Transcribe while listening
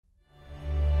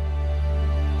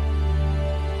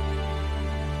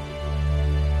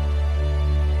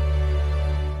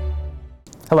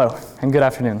Hello, and good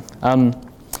afternoon.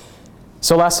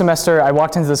 So last semester, I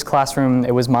walked into this classroom.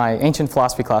 It was my ancient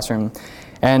philosophy classroom.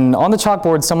 And on the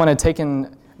chalkboard, someone had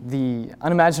taken the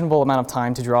unimaginable amount of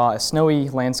time to draw a snowy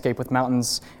landscape with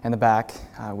mountains in the back,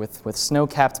 with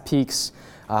snow-capped peaks,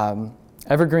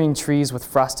 evergreen trees with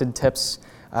frosted tips,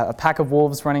 a pack of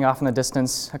wolves running off in the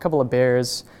distance, a couple of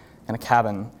bears, and a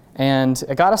cabin. And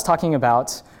it got us talking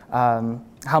about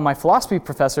how my philosophy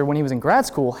professor, when he was in grad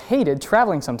school, hated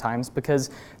traveling sometimes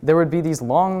because there would be these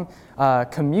long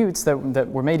commutes that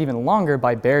were made even longer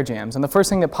by bear jams. And the first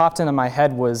thing that popped into my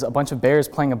head was a bunch of bears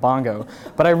playing a bongo.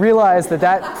 But I realized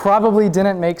that probably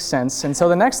didn't make sense. And so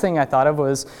the next thing I thought of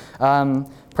was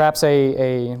perhaps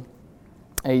a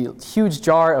huge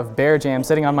jar of bear jam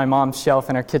sitting on my mom's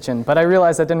shelf in her kitchen. But I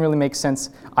realized that didn't really make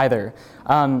sense either.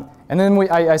 And then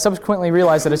I subsequently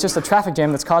realized that it's just a traffic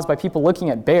jam that's caused by people looking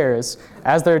at bears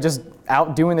as they're just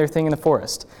out doing their thing in the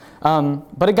forest.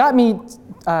 But it got me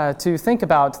to think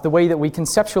about the way that we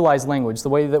conceptualize language, the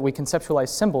way that we conceptualize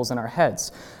symbols in our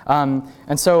heads.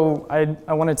 And so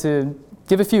I wanted to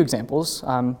give a few examples,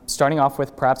 starting off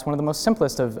with perhaps one of the most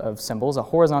simplest of symbols, a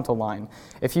horizontal line.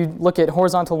 If you look at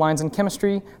horizontal lines in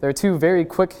chemistry, there are two very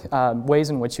quick ways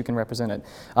in which you can represent it.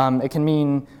 It can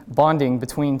mean bonding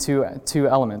between two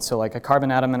elements, so like a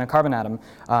carbon atom and a carbon atom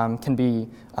can be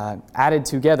added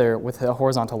together with a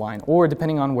horizontal line, or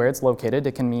depending on where it's located,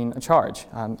 it can mean a charge,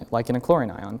 like in a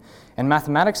chlorine ion. In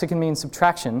mathematics, it can mean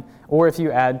subtraction, or if you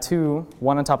add two,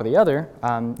 one on top of the other,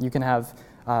 you can have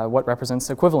what represents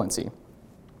equivalency.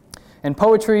 In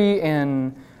poetry,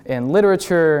 in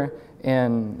literature,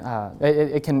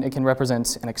 it can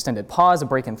represent an extended pause, a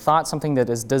break in thought, something that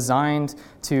is designed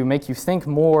to make you think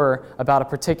more about a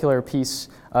particular piece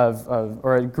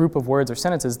or a group of words or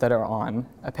sentences that are on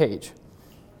a page.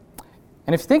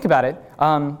 And if you think about it,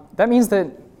 that means that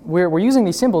we're using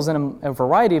these symbols in a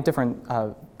variety of different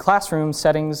classroom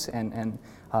settings and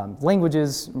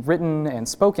languages, written and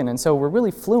spoken, and so we're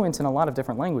really fluent in a lot of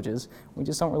different languages. We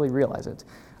just don't really realize it.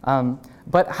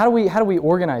 But how do we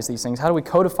organize these things? How do we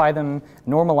codify them,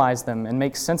 normalize them, and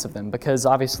make sense of them? Because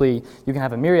obviously you can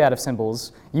have a myriad of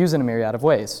symbols used in a myriad of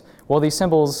ways. Well, these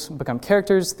symbols become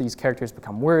characters, these characters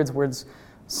become words,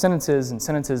 sentences, and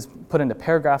sentences put into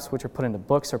paragraphs, which are put into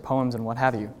books or poems and what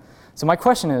have you. So my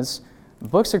question is,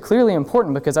 books are clearly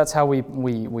important because that's how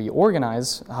we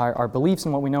organize our beliefs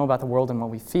and what we know about the world and what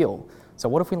we feel. So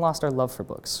what if we lost our love for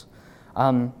books?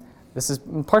 This is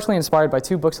partially inspired by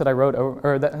two books that I wrote,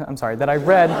 that I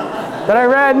read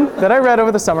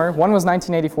over the summer. One was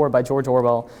 1984 by George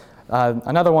Orwell.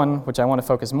 Another one, which I want to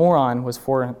focus more on, was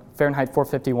Fahrenheit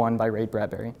 451 by Ray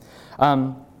Bradbury.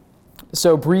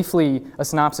 So briefly, a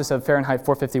synopsis of Fahrenheit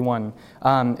 451.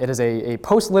 It is a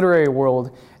post-literary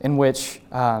world in which,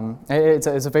 it's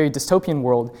a very dystopian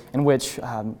world in which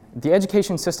the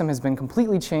education system has been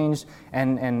completely changed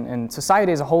and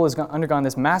society as a whole has undergone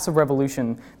this massive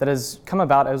revolution that has come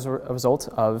about as a result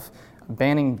of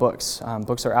banning books.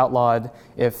 Books are outlawed.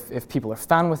 If people are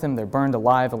found with them, they're burned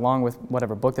alive along with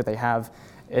whatever book that they have.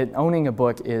 Owning a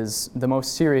book is the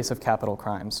most serious of capital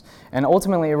crimes. And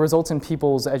ultimately, it results in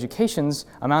people's educations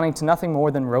amounting to nothing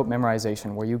more than rote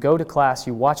memorization, where you go to class,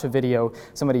 you watch a video,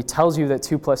 somebody tells you that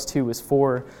 2 + 2 is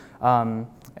 4,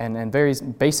 and very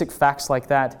basic facts like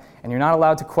that, and you're not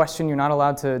allowed to question, you're not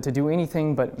allowed to do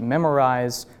anything but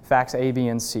memorize facts A, B,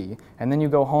 and C. And then you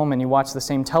go home and you watch the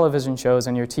same television shows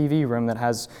in your TV room that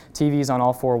has TVs on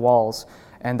all 4 walls,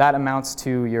 and that amounts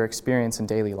to your experience in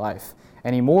daily life.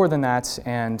 Any more than that,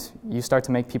 and you start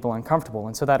to make people uncomfortable.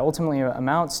 And so that ultimately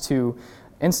amounts to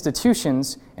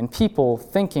institutions and people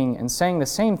thinking and saying the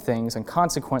same things, and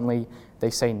consequently, they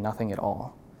say nothing at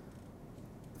all.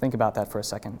 Think about that for a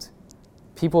second.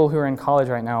 People who are in college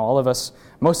right now,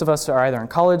 most of us are either in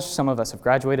college, some of us have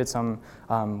graduated, some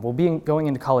will be going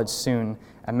into college soon.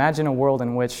 Imagine a world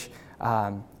in which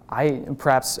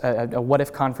perhaps a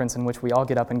what-if conference in which we all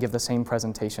get up and give the same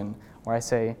presentation, where I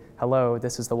say, hello,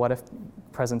 this is the what-if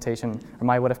presentation, or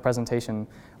my what-if presentation.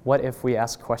 What if we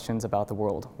ask questions about the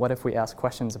world? What if we ask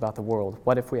questions about the world?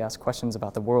 What if we ask questions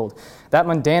about the world? That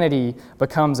mundanity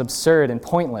becomes absurd and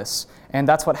pointless, and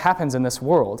that's what happens in this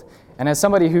world. And as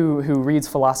somebody who reads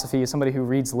philosophy, as somebody who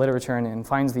reads literature and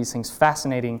finds these things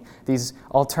fascinating, these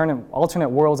alternate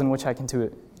worlds in which I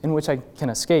can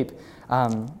escape,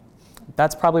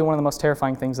 that's probably one of the most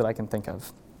terrifying things that I can think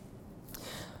of.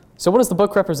 So what does the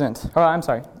book represent? Oh, I'm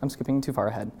sorry, I'm skipping too far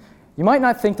ahead. You might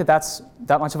not think that that's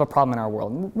that much of a problem in our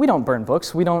world. We don't burn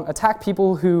books. We don't attack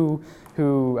people who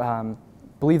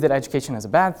believe that education is a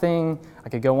bad thing. I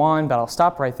could go on, but I'll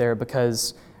stop right there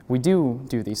because we do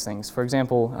these things. For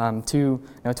example, two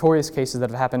notorious cases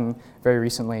that have happened very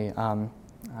recently.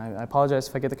 I apologize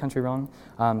if I get the country wrong,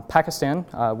 Pakistan,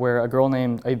 where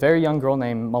a very young girl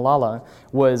named Malala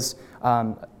was,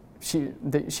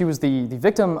 she was the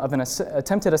victim of an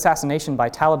attempted assassination by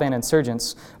Taliban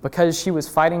insurgents because she was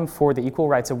fighting for the equal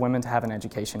rights of women to have an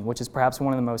education, which is perhaps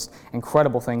one of the most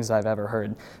incredible things I've ever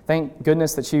heard. Thank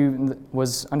goodness that she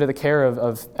was under the care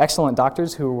of excellent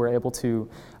doctors who were able to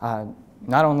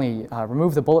not only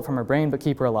remove the bullet from her brain, but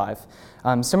keep her alive.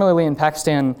 Similarly, in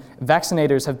Pakistan,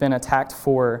 vaccinators have been attacked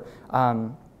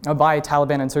by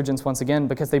Taliban insurgents once again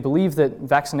because they believe that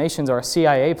vaccinations are a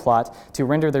CIA plot to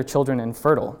render their children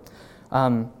infertile.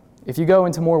 If you go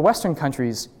into more Western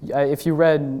countries,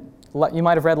 you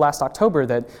might have read last October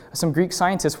that some Greek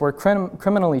scientists were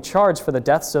criminally charged for the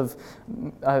deaths of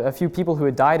a few people who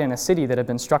had died in a city that had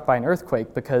been struck by an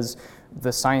earthquake because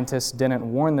the scientists didn't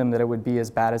warn them that it would be as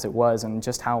bad as it was and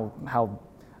just how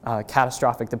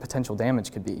catastrophic the potential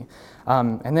damage could be.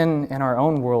 And then in our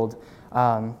own world, in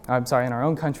our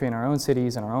own country, in our own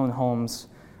cities, in our own homes,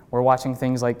 we're watching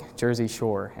things like Jersey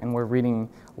Shore, and we're reading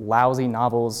lousy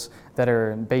novels that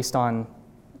are based on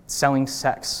selling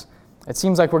sex. It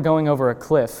seems like we're going over a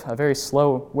cliff, at a very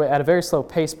slow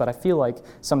pace, but I feel like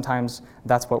sometimes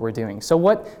that's what we're doing. So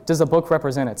what does the book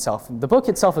represent itself? The book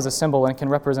itself is a symbol and can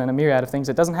represent a myriad of things.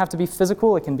 It doesn't have to be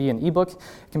physical. It can be an ebook.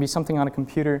 It can be something on a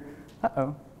computer.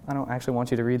 I don't actually want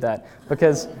you to read that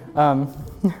because,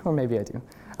 or maybe I do.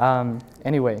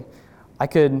 Anyway,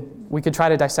 we could try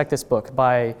to dissect this book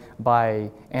by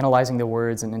analyzing the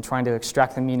words and trying to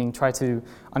extract the meaning, try to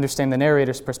understand the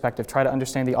narrator's perspective, try to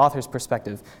understand the author's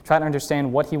perspective, try to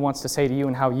understand what he wants to say to you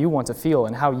and how you want to feel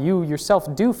and how you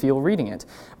yourself do feel reading it.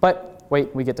 But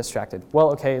wait, we get distracted.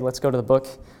 Well, okay, let's go to the book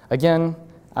again.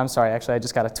 I'm sorry, actually, I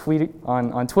just got a tweet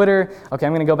on Twitter. Okay,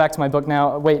 I'm going to go back to my book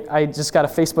now. Wait, I just got a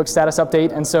Facebook status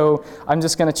update, and so I'm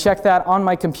just going to check that on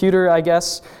my computer, I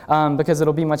guess, because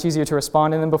it'll be much easier to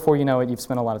respond, and then before you know it, you've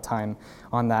spent a lot of time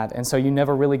on that, and so you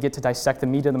never really get to dissect the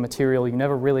meat of the material. You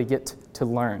never really get to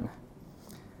learn.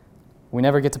 We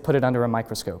never get to put it under a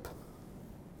microscope.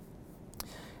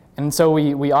 And so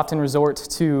we often resort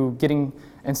to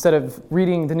instead of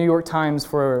reading the New York Times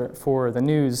for the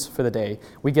news for the day,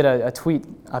 we get a tweet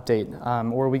update,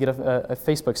 or we get a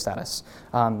Facebook status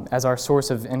as our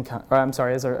source of income, or I'm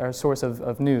sorry, as our source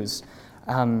of news.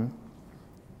 I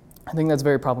think that's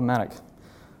very problematic.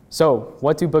 So,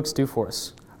 what do books do for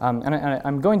us? And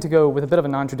I'm going to go with a bit of a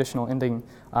non-traditional ending,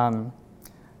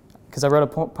 because I wrote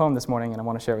a poem this morning and I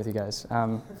want to share it with you guys.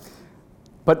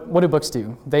 But what do books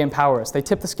do? They empower us. They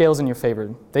tip the scales in your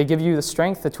favor. They give you the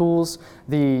strength, the tools,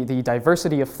 the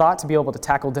diversity of thought to be able to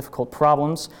tackle difficult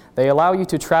problems. They allow you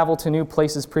to travel to new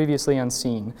places previously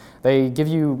unseen. They give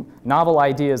you novel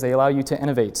ideas. They allow you to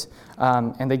innovate.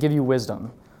 And they give you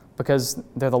wisdom because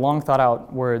they're the long thought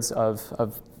out words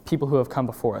of people who have come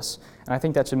before us. And I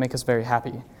think that should make us very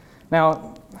happy.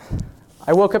 Now,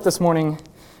 I woke up this morning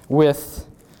with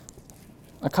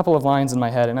a couple of lines in my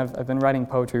head, and I've been writing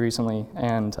poetry recently,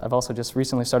 and I've also just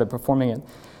recently started performing it.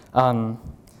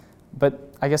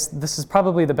 But I guess this is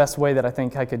probably the best way that I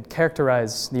think I could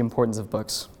characterize the importance of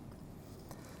books.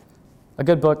 A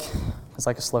good book is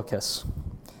like a slow kiss.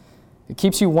 It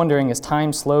keeps you wondering as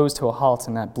time slows to a halt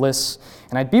in that bliss,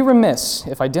 and I'd be remiss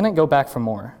if I didn't go back for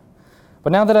more.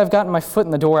 But now that I've gotten my foot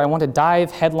in the door, I want to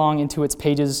dive headlong into its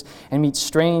pages and meet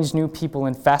strange new people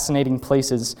in fascinating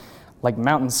places like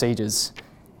mountain sages.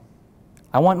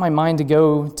 I want my mind to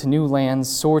go to new lands,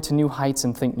 soar to new heights,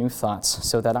 and think new thoughts,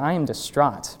 so that I am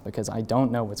distraught because I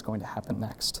don't know what's going to happen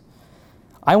next.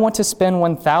 I want to spend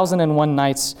 1,001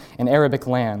 nights in Arabic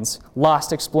lands,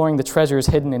 lost exploring the treasures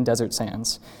hidden in desert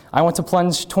sands. I want to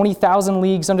plunge 20,000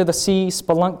 leagues under the sea,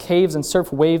 spelunk caves, and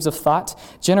surf waves of thought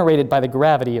generated by the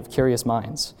gravity of curious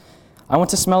minds. I want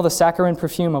to smell the saccharine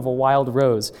perfume of a wild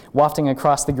rose, wafting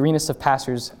across the greenest of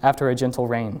pastures after a gentle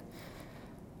rain.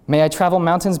 May I travel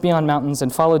mountains beyond mountains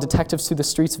and follow detectives through the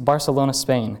streets of Barcelona,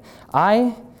 Spain.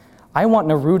 I want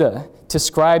Neruda to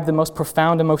scribe the most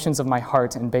profound emotions of my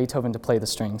heart and Beethoven to play the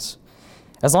strings.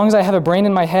 As long as I have a brain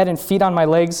in my head and feet on my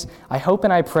legs, I hope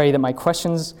and I pray that my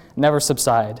questions never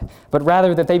subside, but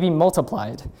rather that they be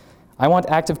multiplied. I want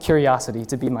active curiosity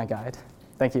to be my guide.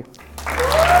 Thank you.